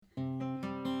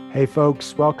Hey,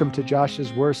 folks, welcome to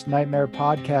Josh's Worst Nightmare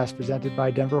podcast presented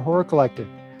by Denver Horror Collective.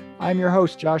 I'm your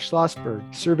host, Josh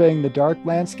Schlossberg, surveying the dark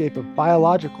landscape of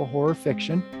biological horror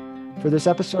fiction. For this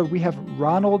episode, we have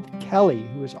Ronald Kelly,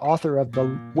 who is author of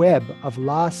The Web of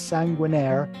La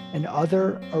Sanguinaire and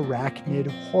Other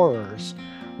Arachnid Horrors.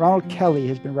 Ronald Kelly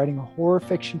has been writing horror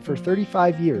fiction for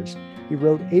 35 years. He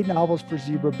wrote 8 novels for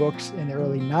Zebra Books in the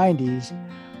early 90s.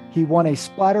 He won a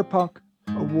Splatterpunk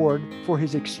Award for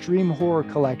his extreme horror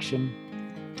collection,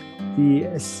 The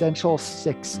Essential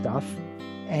Six Stuff,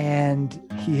 and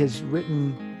he has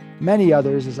written many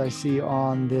others, as I see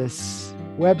on this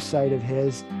website of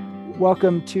his.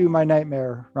 Welcome to my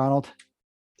nightmare, Ronald.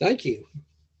 Thank you.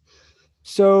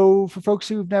 So, for folks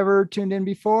who've never tuned in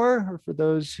before, or for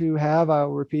those who have, I'll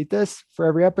repeat this. For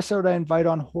every episode, I invite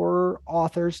on horror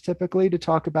authors typically to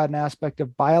talk about an aspect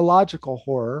of biological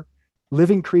horror,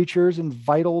 living creatures, and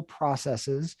vital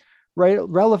processes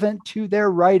relevant to their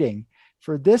writing.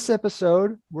 For this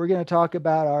episode, we're going to talk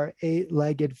about our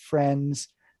 8-legged friends,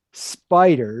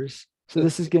 spiders. So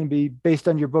this is going to be based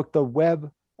on your book, The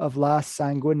Web of La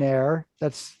Sanguinaire.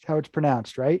 That's how it's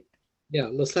pronounced, right? Yeah,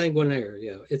 Le Sanguinaire.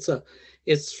 Yeah,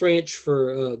 it's French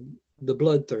for the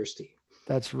bloodthirsty.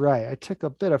 That's right. I took a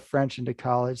bit of French into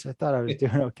college. I thought I was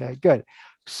doing okay. Good.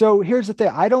 So here's the thing.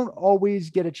 I don't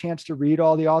always get a chance to read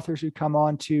all the authors who come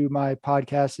on to my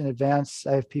podcast in advance.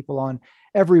 I have people on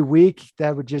every week.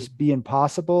 That would just be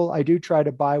impossible. I do try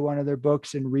to buy one of their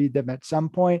books and read them at some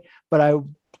point, but I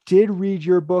did read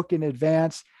your book in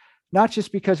advance, not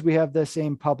just because we have the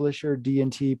same publisher,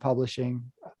 D&T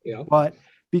Publishing, Yeah. but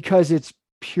because it's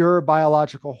pure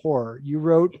biological horror. You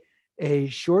wrote a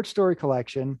short story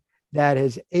collection that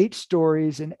has 8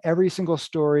 stories, and every single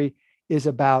story is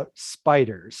about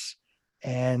spiders.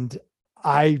 And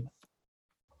let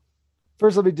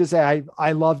me just say,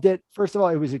 I loved it. First of all,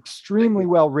 it was extremely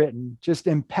well written, just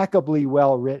impeccably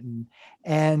well written.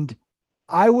 And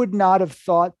I would not have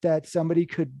thought that somebody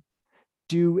could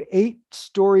do 8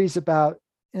 stories about,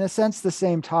 in a sense, the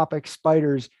same topic,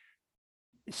 spiders,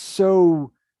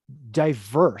 so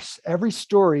diverse. Every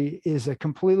story is a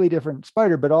completely different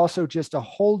spider, but also just a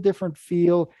whole different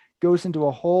feel, goes into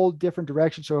a whole different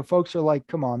direction. So if folks are like,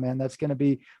 come on, man, that's going to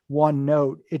be one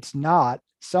note, it's not.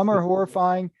 Some are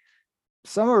horrifying,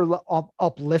 some are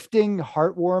uplifting,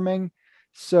 heartwarming.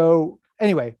 So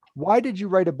anyway, why did you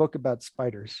write a book about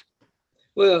spiders?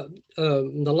 Well,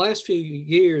 in the last few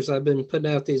years, I've been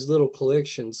putting out these little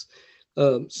collections.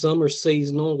 Some are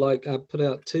seasonal, like I put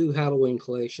out 2 Halloween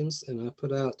collections, and I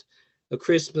put out a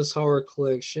Christmas horror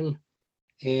collection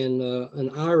and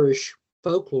an Irish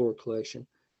folklore collection.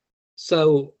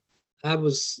 So I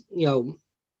was,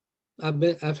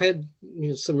 I've had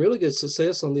some really good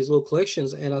success on these little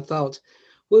collections, and I thought,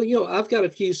 well, I've got a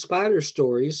few spider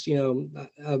stories.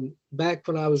 Back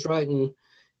when I was writing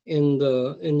in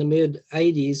the mid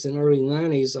 '80s and early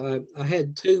 '90s, I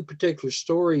had 2 particular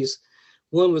stories.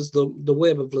 One was the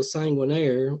Web of La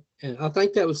Sanguinaire, and I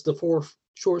think that was the 4th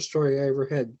short story I ever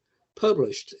had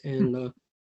published, and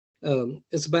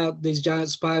it's about these giant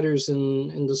spiders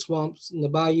in the swamps and the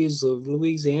bayous of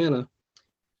Louisiana.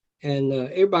 And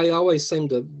everybody always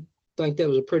seemed to think that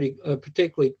was a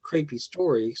particularly creepy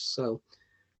story. So,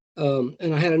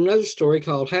 and I had another story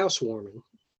called Housewarming,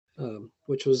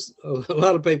 which was a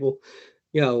lot of people,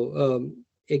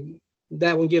 it,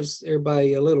 that one gives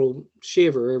everybody a little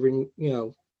shiver when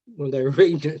they're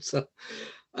reading it. So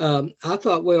I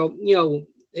thought, well,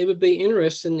 it would be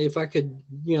interesting if I could,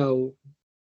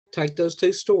 take those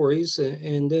 2 stories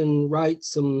and then write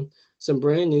some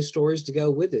brand new stories to go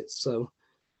with it. So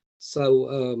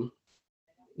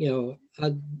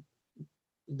I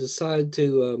decided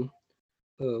to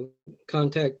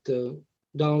contact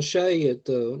Dawn Shay at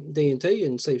D&T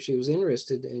and see if she was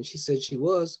interested, and she said she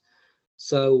was.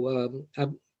 So I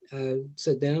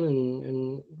sat down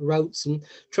and wrote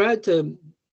tried to,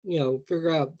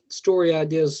 figure out story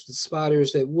ideas with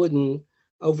spiders that wouldn't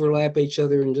overlap each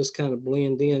other and just kind of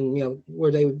blend in,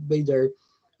 where they would be their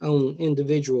own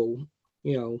individual,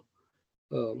 you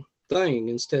thing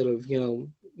instead of,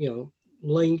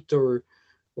 linked or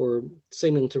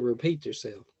seeming to repeat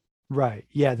yourself. Right.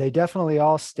 Yeah, they definitely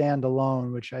all stand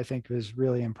alone, which I think was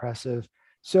really impressive.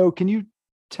 So, can you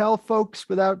tell folks,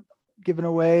 without giving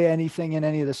away anything in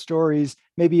any of the stories,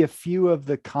 maybe a few of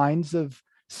the kinds of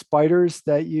spiders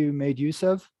that you made use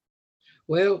of?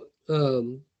 Well,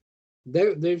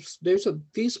 there's a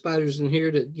few spiders in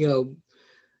here that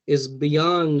is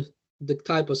beyond the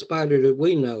type of spider that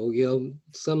we know.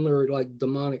 Some are like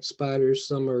demonic spiders,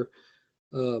 some are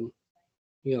um,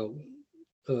 you know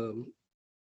um,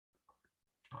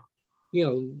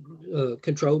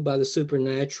 controlled by the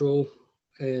supernatural,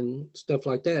 and stuff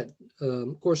like that.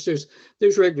 Of course, there's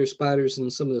regular spiders in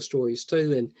some of the stories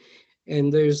too,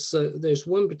 and there's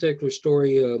one particular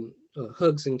story,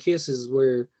 Hugs and Kisses,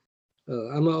 where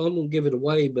I'm not gonna give it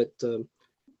away, but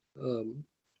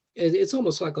it's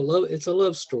almost like it's a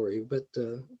love story, but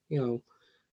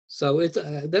so it's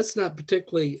that's not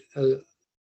particularly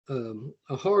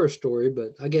a horror story,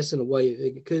 but I guess in a way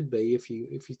it could be if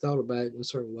you thought about it in a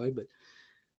certain way.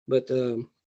 But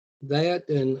that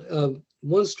and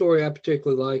one story I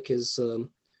particularly like is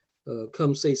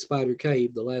Come See Spider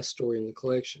Cave, the last story in the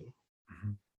collection,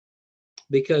 Mhm.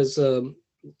 because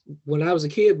when I was a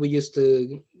kid, we used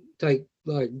to take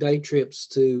like day trips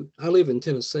to. I live in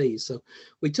Tennessee, so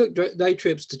we took day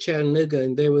trips to Chattanooga,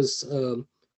 and there was a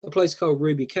place called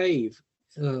Ruby Cave.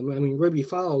 Ruby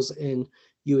Falls, and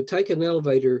you would take an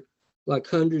elevator like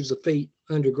hundreds of feet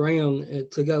underground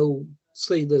to go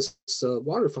see this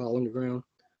waterfall underground.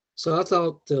 So I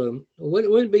thought,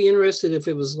 wouldn't it be interested if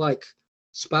it was like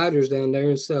spiders down there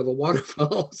instead of a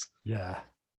waterfall? Yeah.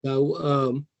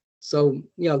 So,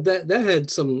 that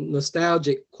had some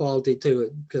nostalgic quality to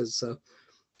it, because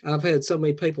I've had so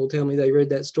many people tell me they read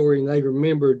that story and they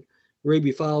remembered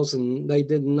Ruby Falls, and they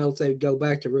didn't know if they'd go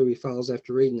back to Ruby Falls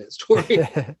after reading that story.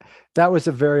 That was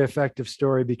a very effective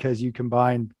story because you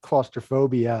combined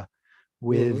claustrophobia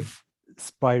with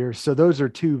spiders. So those are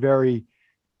two very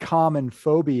common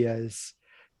phobias.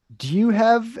 Do you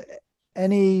have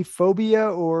any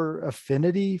phobia or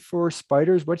affinity for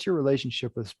spiders? What's your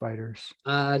relationship with spiders?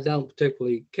 I don't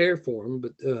particularly care for them,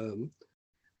 but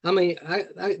I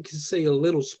can see a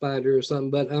little spider or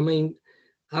something, but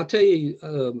I'll tell you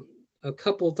a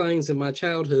couple of things in my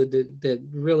childhood that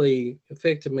really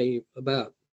affected me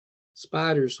about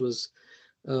spiders was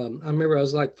I remember I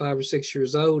was like 5 or 6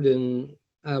 years old, and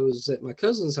I was at my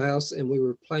cousin's house, and we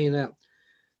were playing out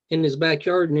in his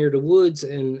backyard near the woods,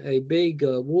 and a big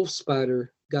wolf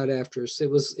spider got after us. It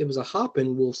was a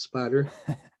hopping wolf spider,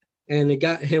 and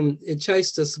it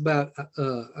chased us about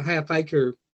a half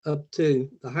acre up to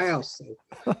the house.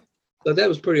 So that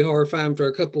was pretty horrifying for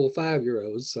a couple of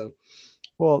 5-year-olds. So,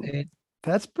 Well, and,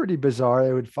 that's pretty bizarre.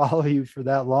 It would follow you for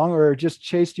that long, or it just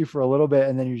chased you for a little bit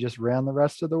and then you just ran the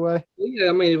rest of the way.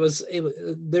 yeah,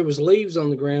 there was leaves on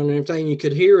the ground and everything. You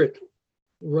could hear it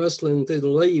rustling through the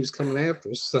leaves coming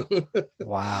after us. So,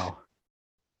 Wow.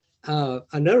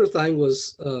 another thing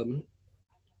was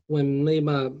when me and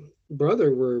my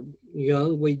brother were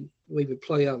young, we would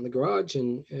play out in the garage,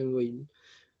 and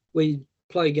we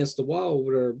play against the wall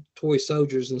with our toy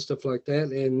soldiers and stuff like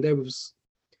that. And there was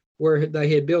where they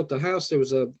had built the house, there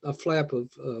was a flap of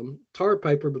tar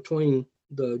paper between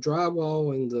the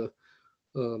drywall and the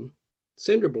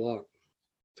cinder block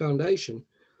foundation.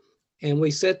 And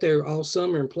we sat there all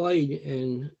summer and played.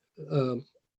 And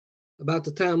about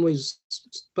the time we was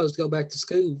supposed to go back to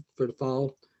school for the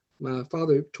fall, my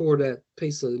father tore that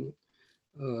piece of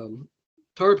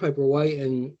tar paper away,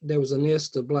 and there was a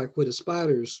nest of black widow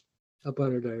spiders up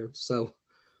under there. So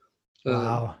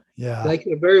Wow. Yeah. they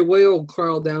could have very well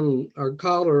crawled down our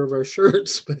collar of our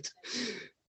shirts, but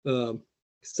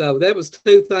so that was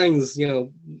two things,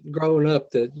 growing up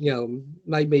that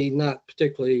made me not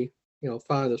particularly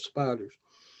fond of spiders.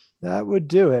 That would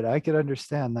do it. I could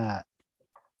understand that.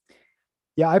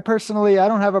 Yeah, I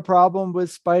don't have a problem with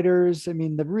spiders. I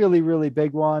mean, the really, really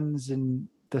big ones and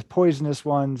the poisonous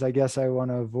ones, I guess I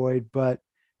want to avoid. But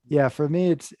yeah, for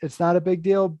me, it's not a big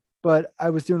deal. But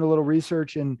I was doing a little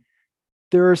research, and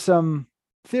there are some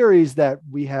theories that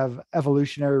we have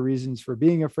evolutionary reasons for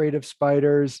being afraid of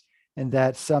spiders, and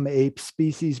that some ape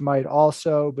species might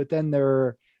also. But then there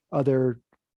are other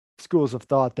schools of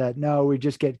thought that no, we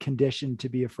just get conditioned to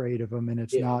be afraid of them, and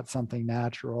it's Yeah, not something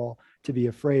natural to be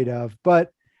afraid of.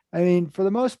 But I mean, for the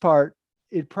most part,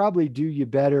 it'd probably do you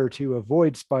better to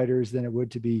avoid spiders than it would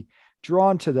to be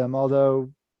drawn to them,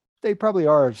 although they probably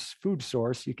are a food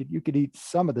source. You could eat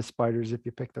some of the spiders if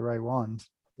you pick the right ones.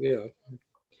 yeah.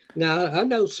 Now I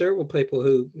know several people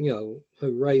who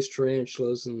raise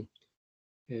tarantulas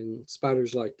and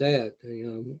spiders like that.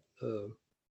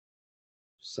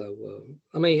 So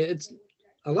it's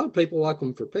a lot of people like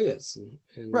them for pets,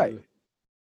 Right.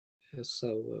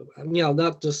 so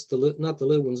not just not the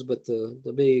little ones, but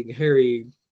the big hairy,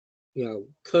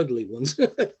 cuddly ones.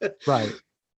 Right.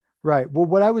 Right. Well,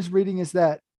 what I was reading is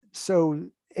that so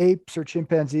apes or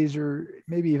chimpanzees or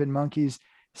maybe even monkeys,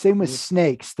 same with Mhm.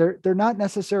 snakes. They're not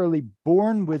necessarily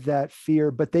born with that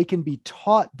fear, but they can be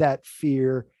taught that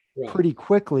fear Right. pretty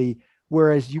quickly.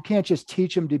 Whereas you can't just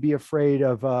teach them to be afraid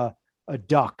of a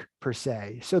duck per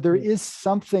se. So there Yeah. is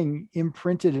something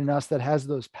imprinted in us that has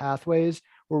those pathways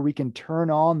where we can turn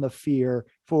on the fear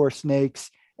for snakes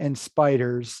and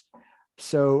spiders.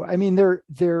 So, I mean,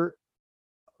 they're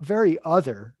very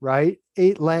other, right?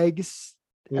 8 legs.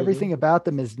 Hmm. Everything about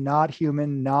them is not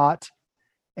human, not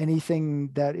anything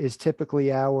that is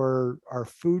typically our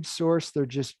food source. They're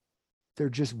just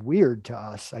weird to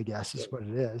us, I guess is what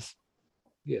it is.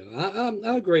 Yeah,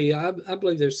 I agree. I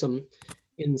believe there's some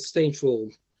instinctual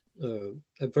uh,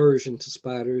 aversion to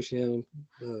spiders.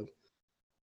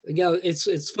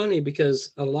 It's funny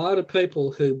because a lot of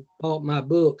people who bought my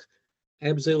book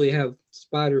absolutely have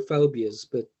spider phobias,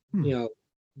 but Hmm. you know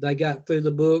they got through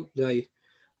the book. They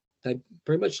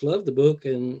pretty much loved the book,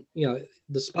 and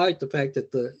despite the fact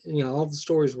that all the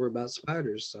stories were about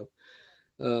spiders. So,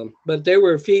 but there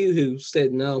were a few who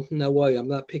said, "No, no way, I'm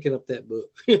not picking up that book."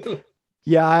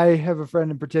 Yeah, I have a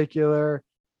friend in particular,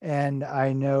 and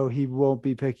I know he won't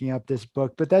be picking up this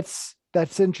book, but that's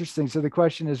interesting. So the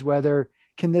question is whether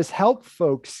can this help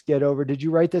folks get over? Did you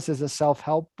write this as a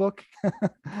self-help book for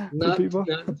Not people?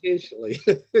 not intentionally.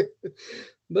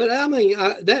 But I mean,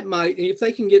 that might, if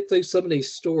they can get through some of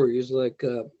these stories, like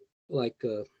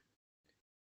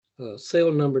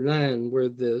cell number 9, where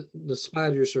the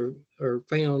spiders are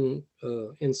found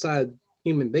inside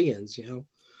human beings.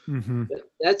 Mm-hmm.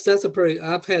 That's a pretty.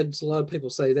 I've had a lot of people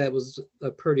say that was a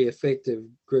pretty effective,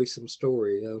 gruesome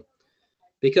story.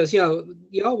 Because you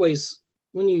always,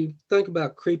 when you think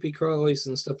about creepy crawlies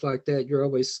and stuff like that, you're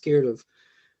always scared of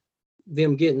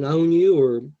them getting on you,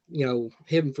 or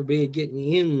heaven forbid,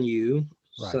 getting in you.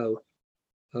 Right. So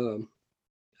um,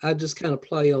 I just kind of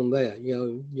play on that.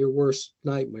 Your worst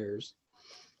nightmares.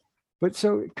 But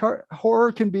so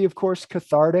horror can be, of course,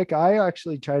 cathartic. I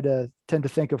actually tend to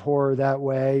think of horror that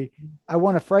way. I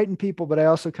want to frighten people, but I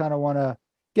also kind of want to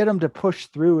get them to push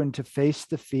through and to face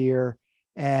the fear.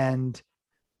 And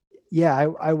yeah,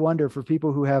 I wonder for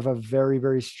people who have a very,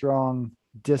 very strong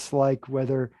dislike,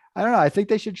 whether I don't know, I think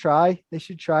they should try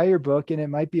your book, and it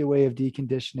might be a way of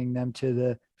deconditioning them to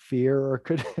the fear, or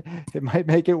could it might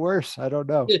make it worse. I don't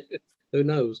know. Who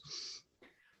knows?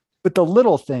 But the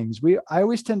little things, I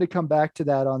always tend to come back to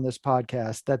that on this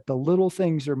podcast, that the little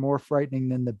things are more frightening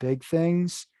than the big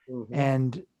things. Hmm.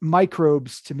 And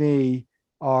microbes to me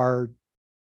are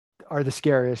are the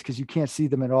scariest because you can't see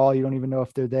them at all. You don't even know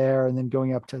if they're there. And then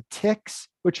going up to ticks,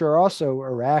 which are also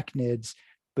arachnids,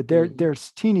 but Hmm. they're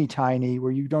teeny tiny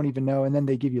where you don't even know. And then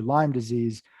they give you Lyme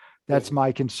disease. Yeah. That's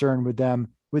my concern with them.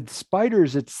 With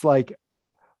spiders, it's like,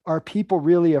 are people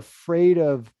really afraid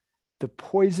of the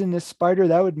poisonous spider?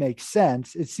 That would make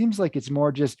sense. It seems like it's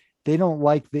more just they don't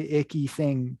like the icky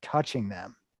thing touching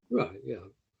them. Right. Yeah.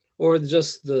 Or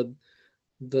just the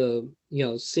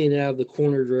seeing out of the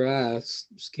corner of your eye,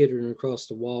 skittering across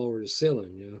the wall or the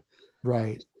ceiling.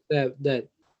 Right. That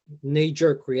knee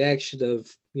jerk reaction of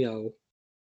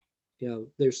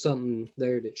there's something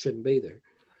there that shouldn't be there.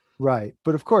 Right.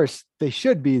 But of course, they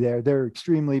should be there. They're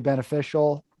extremely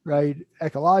beneficial, right?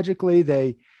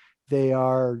 Ecologically, they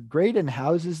are great in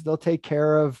houses. They'll take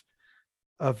care of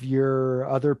your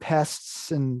other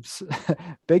pests, and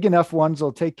big enough ones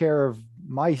will take care of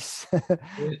mice.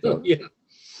 So, Yeah.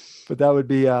 but that would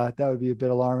be a bit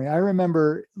alarming. I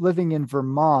remember living in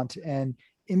Vermont, and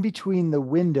in between the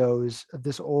windows of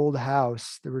this old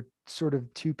house, there were sort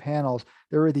of two panels.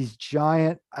 There were these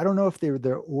giant, I don't know if they were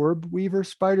the orb weaver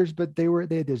spiders, but they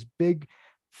had this big,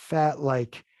 fat,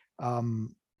 like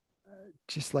um,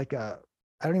 just like a,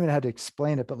 I don't even know how to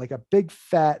explain it, but like a big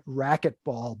fat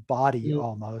racquetball body Mm.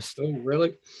 almost. Oh,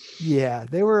 really? Yeah,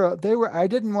 they were. I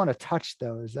didn't want to touch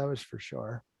those. That was for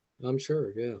sure. I'm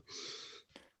sure. Yeah.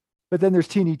 But then there's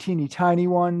teeny tiny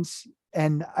ones,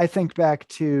 and I think back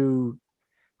to,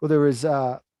 well, there was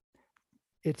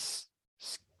it's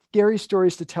scary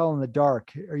stories to tell in the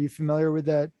dark. Are you familiar with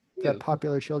that Yeah.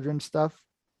 popular children's stuff?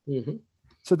 Hmm.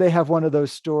 So they have one of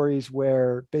those stories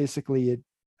where basically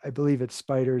I believe it's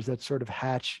spiders that sort of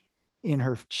hatch in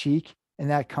her cheek, and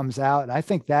that comes out. And I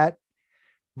think that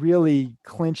really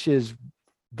clinches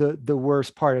the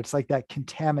worst part. It's like that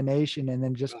contamination, and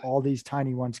then just Right. all these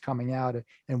tiny ones coming out,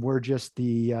 and we're just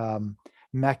the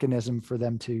mechanism for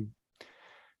them to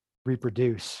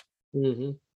reproduce.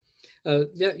 Hmm.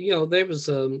 Yeah. There was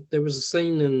a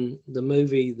scene in the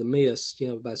movie The Mist,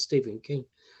 by Stephen King,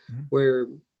 Mhm. where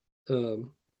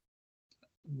um,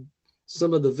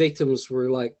 some of the victims were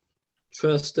like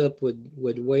trussed up with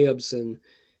webs, and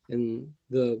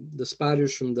the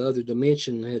spiders from the other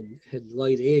dimension had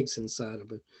laid eggs inside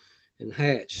of it and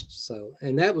hatched. So,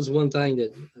 and that was one thing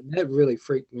that really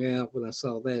freaked me out when I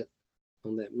saw that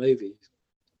on that movie.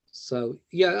 So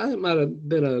yeah, it might have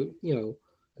been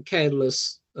a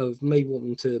catalyst of me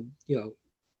wanting to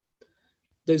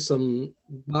do some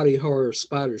body horror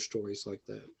spider stories like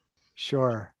that.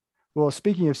 Sure. Well,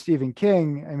 speaking of Stephen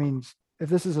King, I mean, if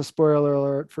this is a spoiler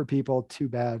alert for people, too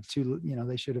bad.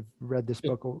 They should have read this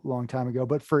book a long time ago.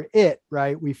 But for it,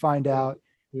 right, we find out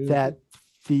that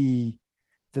the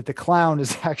clown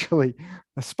is actually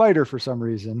a spider for some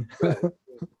reason. Right.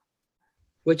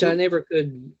 Which I never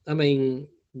could. I mean,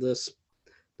 the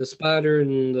spider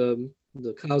and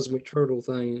the cosmic turtle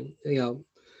thing,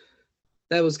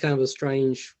 that was kind of a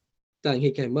strange thing he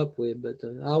came up with. But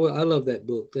I love that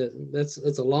book.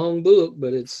 It's a long book,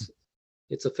 but it's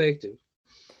effective.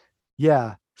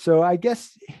 Yeah. So I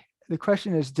guess the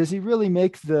question is, does he really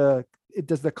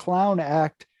does the clown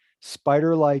act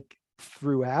spider-like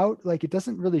throughout? Like, it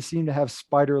doesn't really seem to have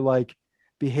spider-like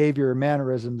behavior or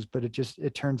mannerisms, but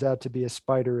it turns out to be a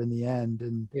spider in the end.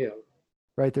 And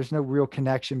right, there's no real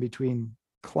connection between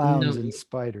clowns and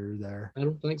spider there. I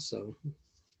don't think so.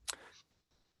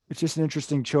 It's just an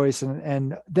interesting choice.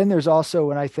 And then there's also,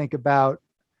 when I think about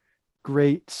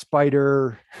great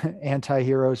spider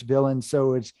anti-heroes, villains,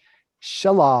 so it's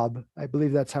Shelob, I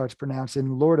believe that's how it's pronounced,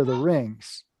 in Lord of the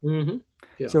Rings. Mm-hmm.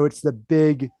 Yeah. So it's the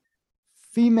big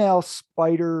female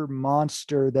spider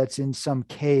monster that's in some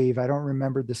cave. I don't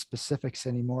remember the specifics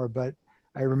anymore, but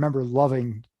I remember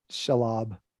loving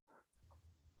Shelob.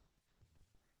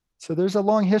 So there's a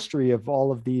long history of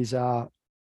all of these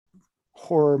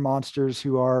horror monsters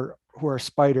who are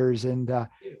spiders, and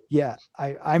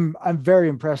I'm very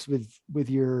impressed with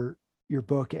your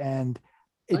book, and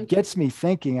it gets me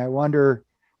thinking. I wonder,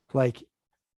 like,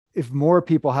 if more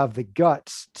people have the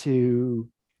guts to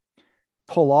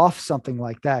pull off something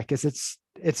like that, because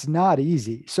it's not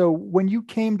easy. So when you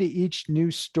came to each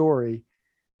new story,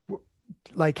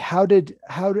 like, how did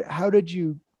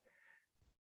you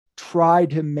try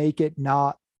to make it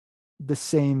not the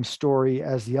same story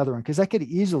as the other one? Because I could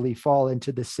easily fall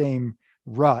into the same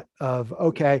rut of,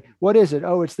 okay, what is it?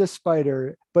 Oh, it's this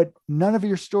spider, but none of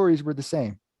your stories were the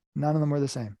same. None of them were the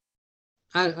same.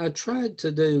 I tried to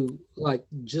do like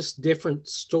just different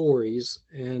stories,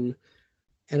 and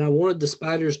I wanted the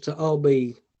spiders to all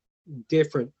be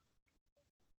different.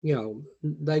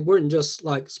 They weren't just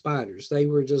like spiders. They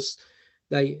were just,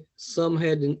 some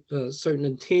had certain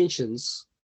intentions.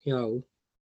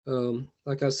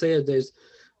 Like I said, there's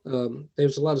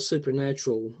a lot of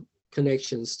supernatural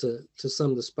connections to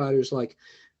some of the spiders, like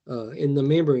in the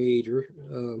Memory Eater,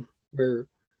 where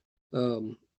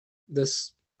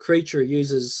this creature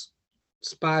uses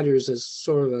spiders as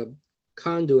sort of a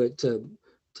conduit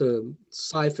to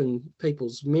siphon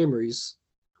people's memories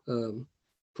from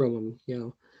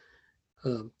them.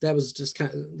 That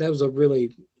was a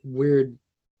really weird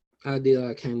idea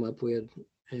I came up with,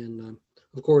 and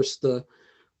of course the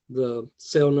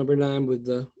cell number 9 with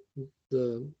the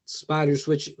spiders,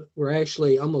 which were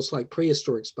actually almost like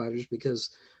prehistoric spiders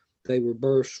because they were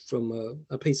birthed from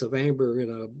a piece of amber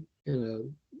in a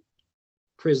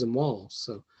prison wall.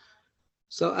 So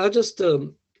I just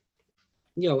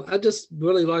I just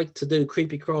really like to do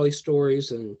creepy crawly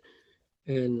stories, and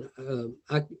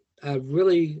I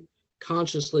really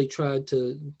consciously tried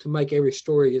to make every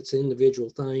story its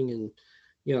individual thing, and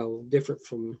different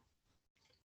from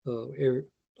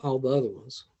all the other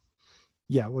ones.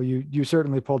 Yeah, well, you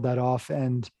certainly pulled that off.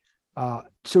 And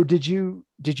so did you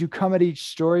come at each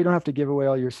story? You don't have to give away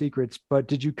all your secrets, but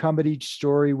did you come at each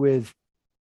story with,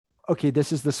 okay,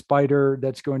 this is the spider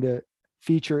that's going to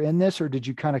feature in this, or did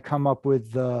you kind of come up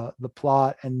with the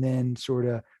plot and then sort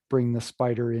of bring the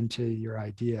spider into your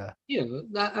idea? Yeah,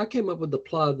 I came up with the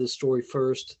plot of the story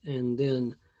first, and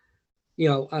then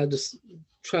I just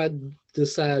tried to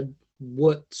decide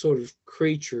what sort of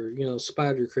creature,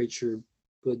 spider creature,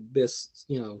 would best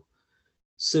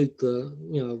suit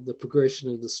the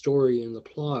progression of the story and the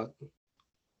plot.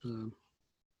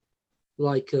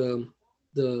 Like the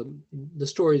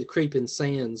story of the Creeping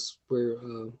Sands, where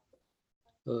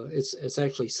it's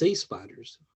actually sea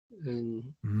spiders, and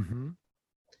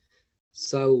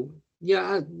so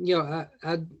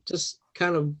I just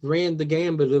kind of ran the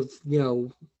gambit of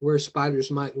where spiders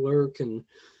might lurk, and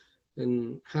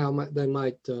how they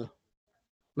might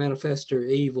manifest their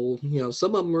evil.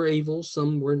 Some of them were evil,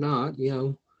 some were not.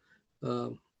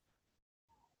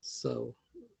 So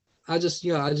I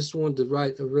just wanted to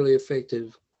write a really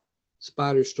effective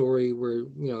spider story where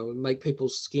make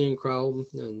people's skin crawl,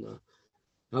 and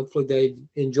hopefully they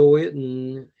enjoy it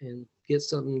and get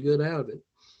something good out of it.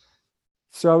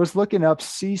 So I was looking up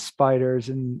sea spiders,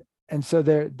 and so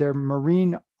they're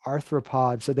marine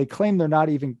arthropods. So they claim they're not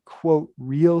even, quote,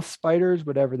 real spiders,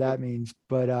 whatever that means,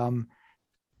 but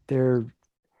they're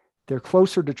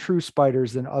closer to true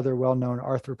spiders than other well-known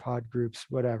arthropod groups.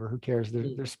 Whatever, who cares?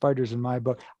 They're spiders in my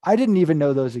book. I didn't even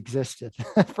know those existed,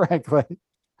 frankly.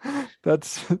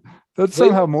 That's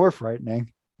somehow more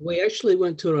frightening. We actually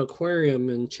went to an aquarium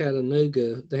in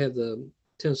Chattanooga. They have the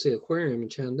Tennessee Aquarium in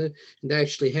Chattanooga, and they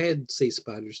actually had sea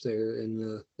spiders there,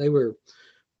 and they were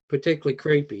particularly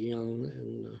creepy,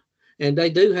 and they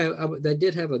did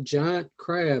have a giant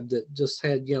crab that just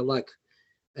had like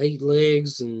 8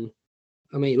 legs, and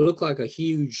I mean it looked like a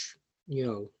huge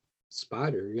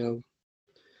spider.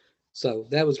 So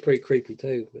that was pretty creepy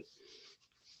too. But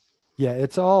Yeah,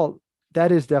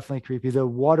 that is definitely creepy. The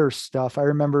water stuff. I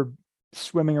remember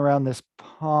swimming around this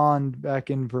pond back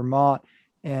in Vermont,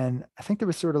 and I think there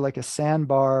was sort of like a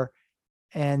sandbar,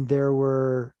 and there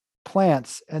were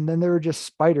plants, and then there were just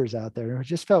spiders out there. And it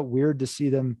just felt weird to see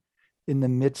them in the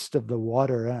midst of the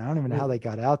water. And I don't even know how they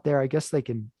got out there. I guess they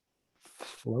can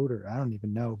float, or I don't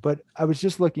even know. But I was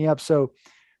just looking up. So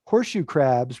horseshoe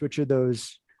crabs, which are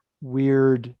those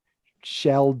weird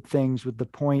shelled things with the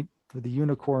point with the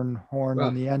unicorn horn on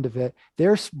right, the end of it,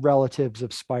 they're relatives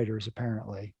of spiders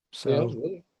apparently. yeah, So,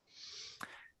 really,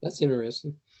 that's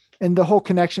interesting. and the whole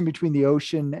connection between the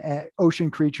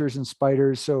ocean creatures and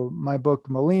spiders. So my book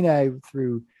Molina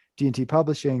through D&T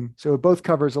Publishing, so it both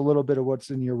covers a little bit of what's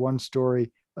in your one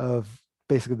story of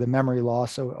basically the memory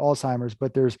loss, so Alzheimer's,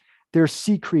 but there's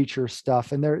sea creature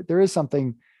stuff, and there is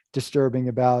something disturbing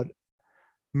about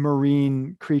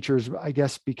marine creatures, I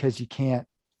guess, because you can't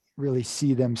really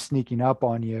see them sneaking up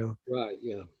on you. Right,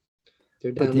 yeah,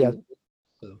 they're But down yeah, in.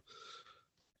 So,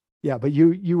 yeah, but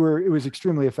you were, it was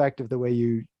extremely effective the way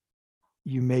you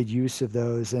made use of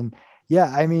those. And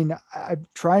yeah, I mean, I'm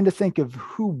trying to think of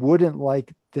who wouldn't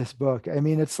like this book. I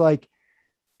mean, it's like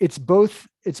it's both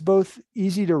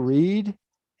easy to read,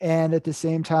 and at the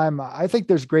same time I think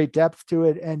there's great depth to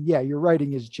it. And yeah, your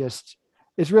writing is just,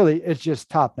 it's just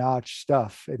top notch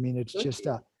stuff. I mean, it's thank just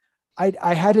you. I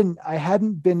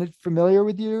hadn't been familiar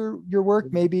with your work.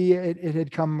 Maybe it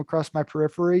had come across my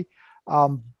periphery.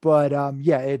 But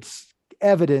yeah, it's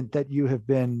evident that you have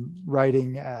been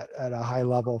writing at a high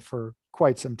level for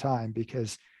quite some time,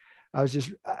 because I was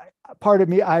just part of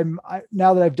me.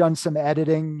 Now that I've done some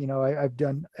editing, I've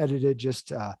done edited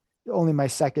just only my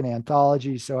second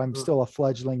anthology, so I'm Uh, still a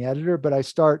fledgling editor. But I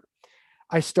start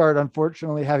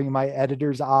unfortunately having my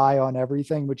editor's eye on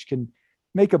everything, which can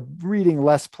make a reading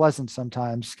less pleasant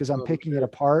sometimes because I'm I'm picking it sure.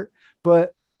 apart.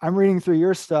 But I'm reading through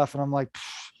your stuff and I'm like,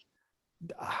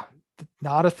 ah,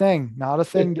 not a thing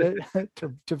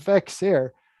to fix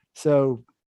here. So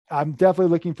I'm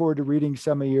definitely looking forward to reading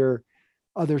some of your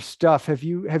other stuff. Have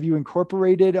you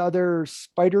incorporated other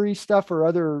spidery stuff or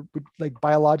other like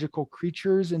biological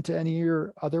creatures into any of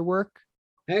your other work?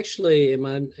 Actually, in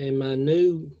my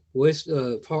new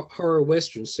horror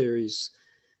western series,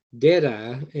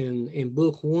 Deadeye, in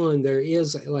book one, there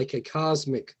is like a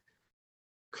cosmic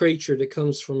creature that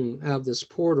comes from out of this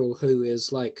portal who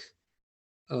is like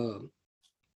uh,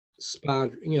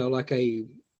 spider, like a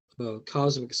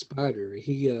cosmic spider.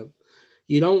 You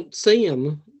don't see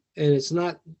him, and it's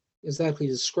not exactly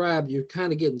described. You're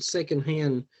kind of getting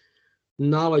secondhand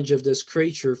knowledge of this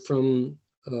creature from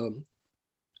um,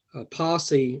 a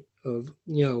posse of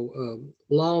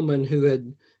lawmen who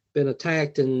had been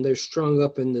attacked, and they're strung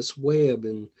up in this web,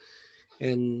 and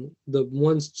the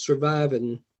one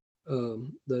surviving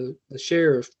the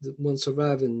sheriff, the one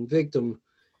surviving victim,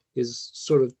 is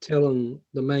sort of telling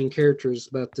the main characters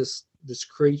about this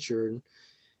creature,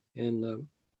 and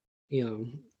you know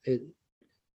it.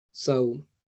 So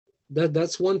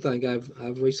that's one thing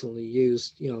I've recently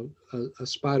used, a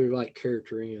spider like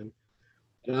character in,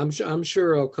 and I'm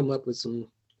sure I'll come up with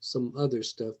some other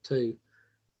stuff too.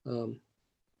 Um,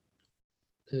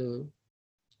 uh,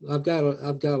 I've got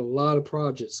a lot of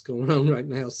projects going on right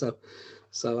now, so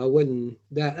I wouldn't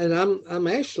that, and I'm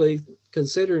actually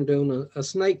considering doing a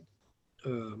snake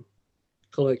uh,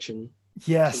 collection.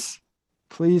 So, Yes,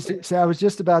 please do. So I was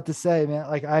just about to say, man,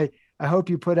 like I hope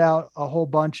you put out a whole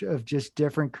bunch of just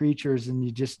different creatures and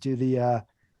you just do the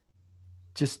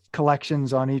just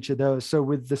collections on each of those. So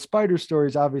with the spider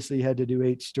stories, obviously you had to do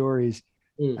 8 stories.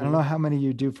 I don't know mhm. how many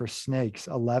you do for snakes.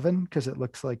 11, because it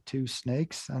looks like two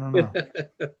snakes. I don't know.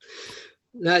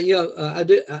 Now, I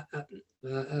do.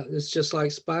 It's just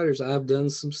like spiders. I've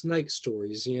done some snake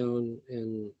stories,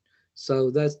 and so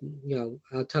that's,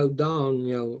 I told Dawn,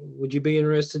 would you be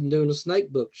interested in doing a snake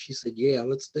book? She said, yeah,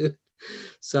 let's do it.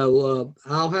 So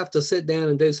I'll have to sit down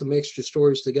and do some extra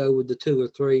stories to go with the 2 or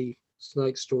 3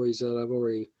 snake stories that I've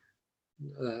already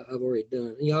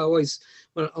done. I always,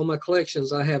 on my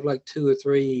collections, I have like 2 or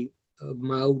 3 of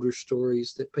my older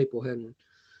stories that people haven't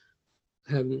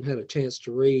had a chance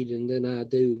to read, and then I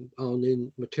do all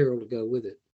new material to go with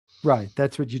it. Right.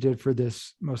 That's what you did for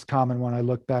this most common one. I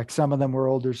look back. Some of them were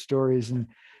older stories,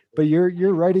 but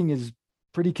your writing is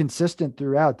pretty consistent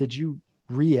throughout. Did you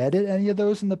re-edit any of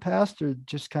those in the past, or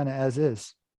just kind of as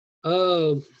is?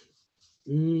 Uh,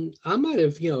 I might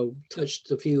have,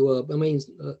 touched a few up. I mean,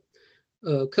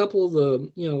 a couple of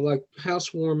the, like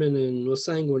Housewarming and La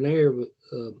Sanguinaire,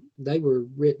 they were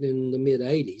written in the mid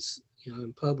 80s,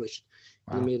 and published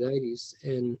in the mid 80s.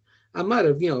 And I might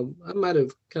have,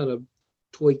 kind of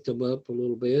tweaked them up a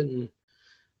little bit,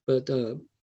 but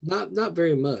not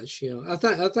very much. I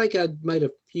think I'd made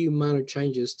a few minor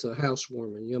changes to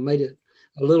Housewarming, made it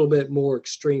a little bit more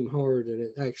extreme horror than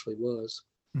it actually was.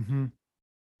 Mm-hmm.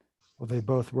 Well, they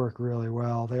both work really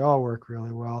well. They all work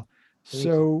really well.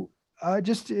 So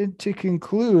just to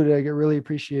conclude, I really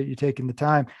appreciate you taking the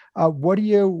time. What are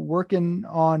you working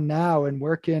on now, and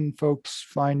where can folks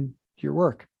find your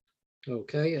work?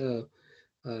 Okay.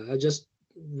 I just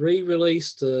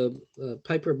re-released a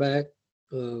paperback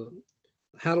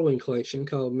Halloween collection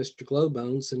called Mr.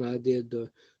 Glowbones, and I did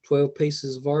 12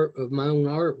 pieces of art of my own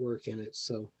artwork in it.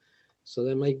 So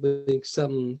that may be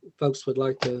something folks would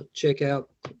like to check out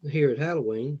here at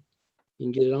Halloween. You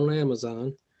can get it on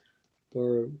Amazon,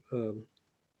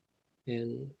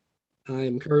 and I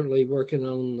am currently working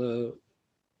on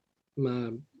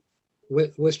my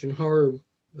Western horror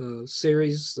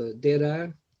series, Deadeye.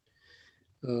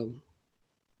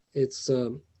 It's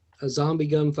a zombie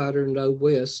gunfighter in the Old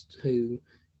West who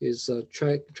is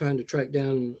trying to track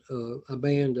down a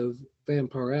band of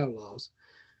vampire outlaws.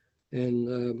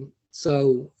 And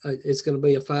so it's going to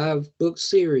be a 5-book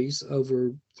series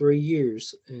over 3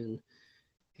 years, and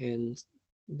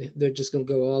they're just going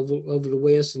to go all over the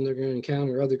West, and they're going to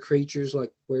encounter other creatures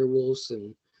like werewolves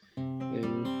and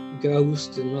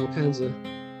ghosts and all kinds of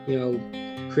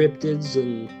cryptids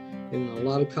and a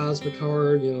lot of cosmic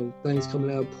horror, things coming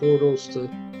out of portals to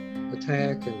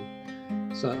attack.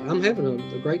 And so I'm having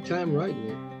a great time writing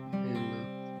it.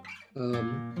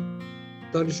 And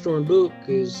Thunderstorm Book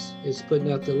is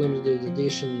putting out the limited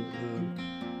edition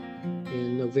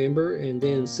in November, and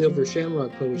then Silver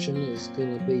Shamrock Publishing is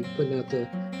going to be putting out the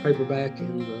paperback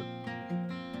and the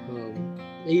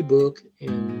ebook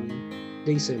in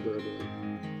December, I believe.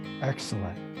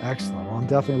 Excellent. Well, I'm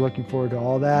definitely looking forward to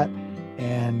all that,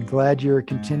 and glad you're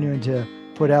continuing to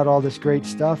put out all this great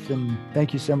stuff. And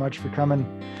thank you so much for coming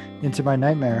into my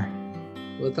nightmare.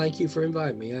 Well, thank you for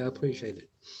inviting me. I appreciate it.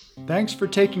 Thanks for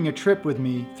taking a trip with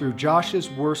me through Josh's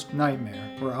Worst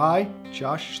Nightmare, where I,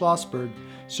 Josh Schlossberg,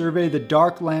 survey the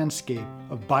dark landscape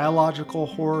of biological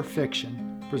horror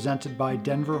fiction presented by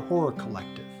Denver Horror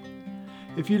Collective.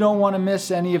 If you don't want to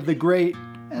miss any of the great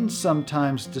and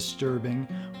sometimes disturbing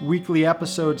weekly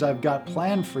episodes I've got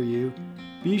planned for you,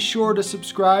 be sure to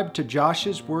subscribe to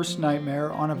Josh's Worst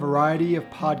Nightmare on a variety of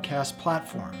podcast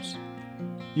platforms.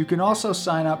 You can also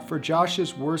sign up for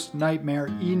Josh's Worst Nightmare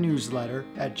e-newsletter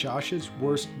at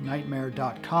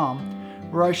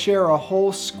joshsworstnightmare.com, where I share a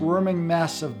whole squirming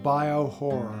mess of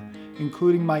bio-horror,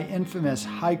 including my infamous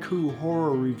haiku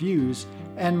horror reviews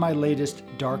and my latest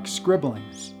dark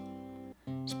scribblings.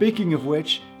 Speaking of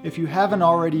which, if you haven't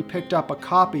already picked up a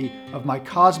copy of my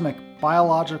cosmic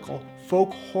biological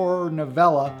folk horror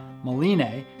novella,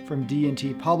 Maline, from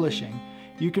D&T Publishing,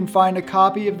 you can find a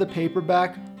copy of the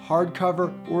paperback,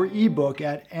 hardcover, or ebook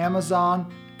at Amazon,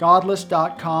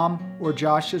 Godless.com, or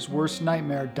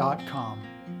Josh'sWorstNightmare.com.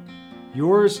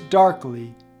 Yours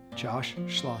darkly, Josh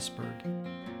Schlossberg.